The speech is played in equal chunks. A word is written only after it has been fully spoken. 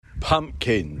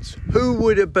Pumpkins. Who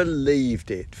would have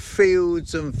believed it?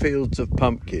 Fields and fields of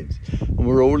pumpkins. And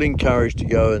we're all encouraged to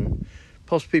go and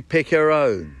possibly pick our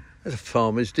own. That's a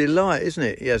farmer's delight, isn't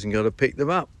it? He hasn't got to pick them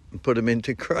up and put them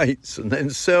into crates and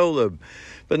then sell them.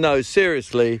 But no,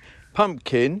 seriously,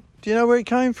 pumpkin, do you know where it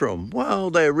came from? Well,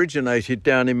 they originated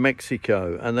down in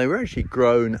Mexico and they were actually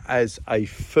grown as a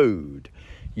food.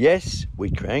 Yes, we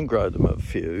can grow them as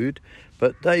food,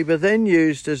 but they were then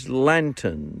used as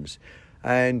lanterns.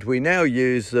 And we now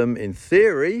use them, in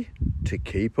theory, to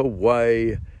keep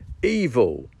away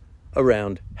evil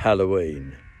around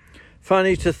Halloween.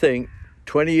 Funny to think,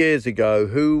 20 years ago,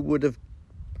 who would have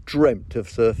dreamt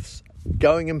of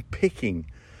going and picking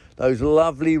those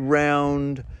lovely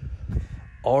round,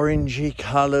 orangey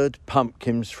coloured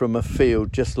pumpkins from a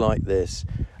field just like this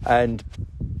and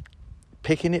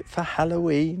picking it for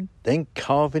Halloween, then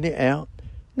carving it out?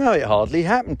 No, it hardly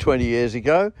happened 20 years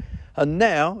ago. And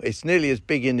now it's nearly as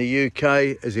big in the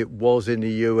UK as it was in the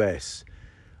US.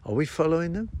 Are we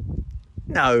following them?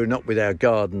 No, not with our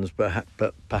gardens, but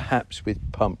perhaps with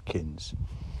pumpkins.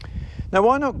 Now,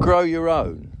 why not grow your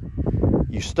own?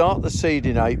 You start the seed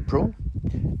in April.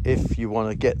 If you want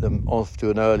to get them off to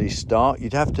an early start,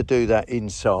 you'd have to do that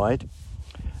inside.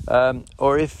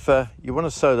 Or if you want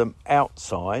to sow them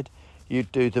outside,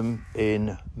 you'd do them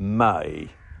in May.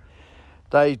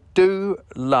 They do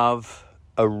love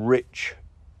rich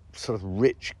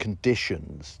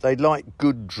conditions. They like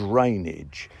good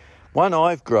drainage. One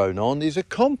I've grown on is a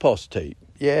compost heap.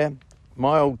 Yeah,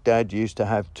 my old dad used to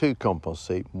have 2 compost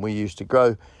heaps and we used to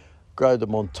grow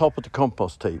them on top of the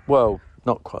compost heap. Well,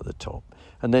 not quite the top.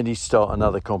 And then he'd start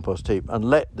another compost heap and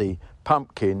let the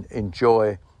pumpkin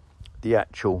enjoy the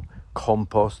actual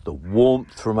compost, the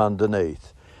warmth from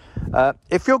underneath.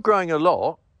 If you're growing a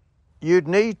lot, you'd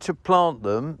need to plant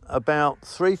them about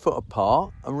 3 foot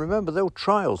apart. And remember, they'll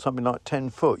trail something like 10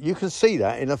 foot. You can see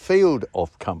that in a field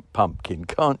of pumpkin,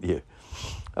 can't you?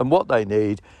 And what they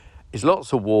need is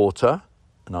lots of water.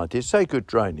 And I did say good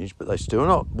drainage, but they still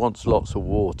not want lots of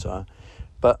water.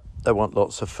 But they want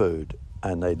lots of food.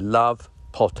 And they love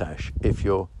potash if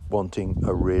you're wanting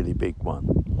a really big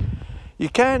one. You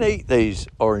can eat these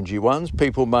orangey ones.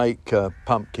 People make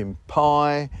pumpkin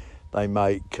pie. They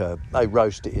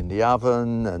roast it in the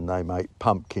oven and they make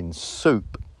pumpkin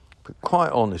soup. But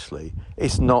quite honestly,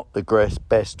 it's not the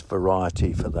best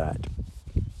variety for that.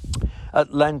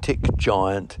 Atlantic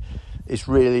Giant is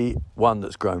really one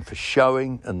that's grown for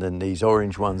showing, and then these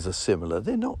orange ones are similar.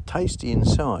 They're not tasty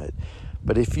inside.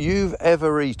 But if you've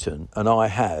ever eaten, and I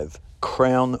have,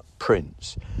 Crown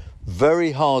Prince,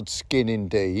 very hard skin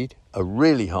indeed, a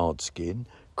really hard skin,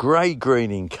 grey-green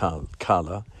in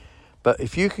colour, but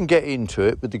if you can get into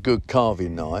it with a good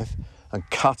carving knife and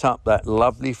cut up that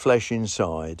lovely flesh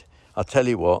inside, I tell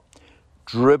you what,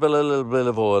 dribble a little bit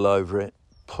of oil over it,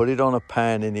 put it on a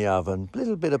pan in the oven, a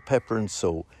little bit of pepper and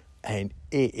salt, and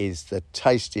it is the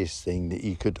tastiest thing that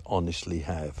you could honestly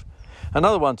have.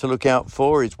 Another one to look out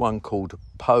for is one called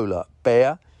Polar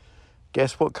Bear.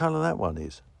 Guess what colour that one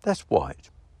is? That's white.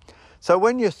 So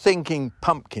when you're thinking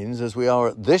pumpkins, as we are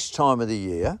at this time of the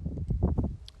year,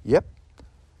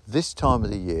 this time of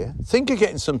the year, think of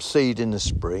getting some seed in the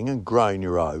spring and growing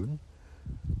your own.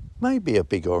 Maybe a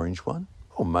big orange one,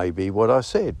 or maybe what I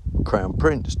said, Crown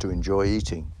Prince to enjoy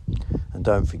eating. And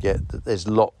don't forget that there's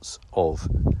lots of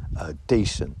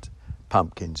decent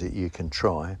pumpkins that you can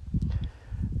try.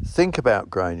 Think about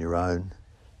growing your own.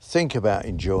 Think about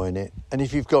enjoying it. And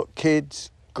if you've got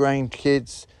kids,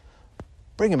 grandkids,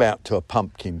 bring them out to a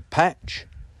pumpkin patch.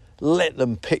 Let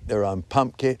them pick their own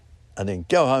pumpkin. And then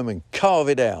go home and carve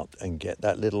it out and get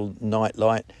that little night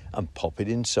light and pop it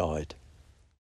inside.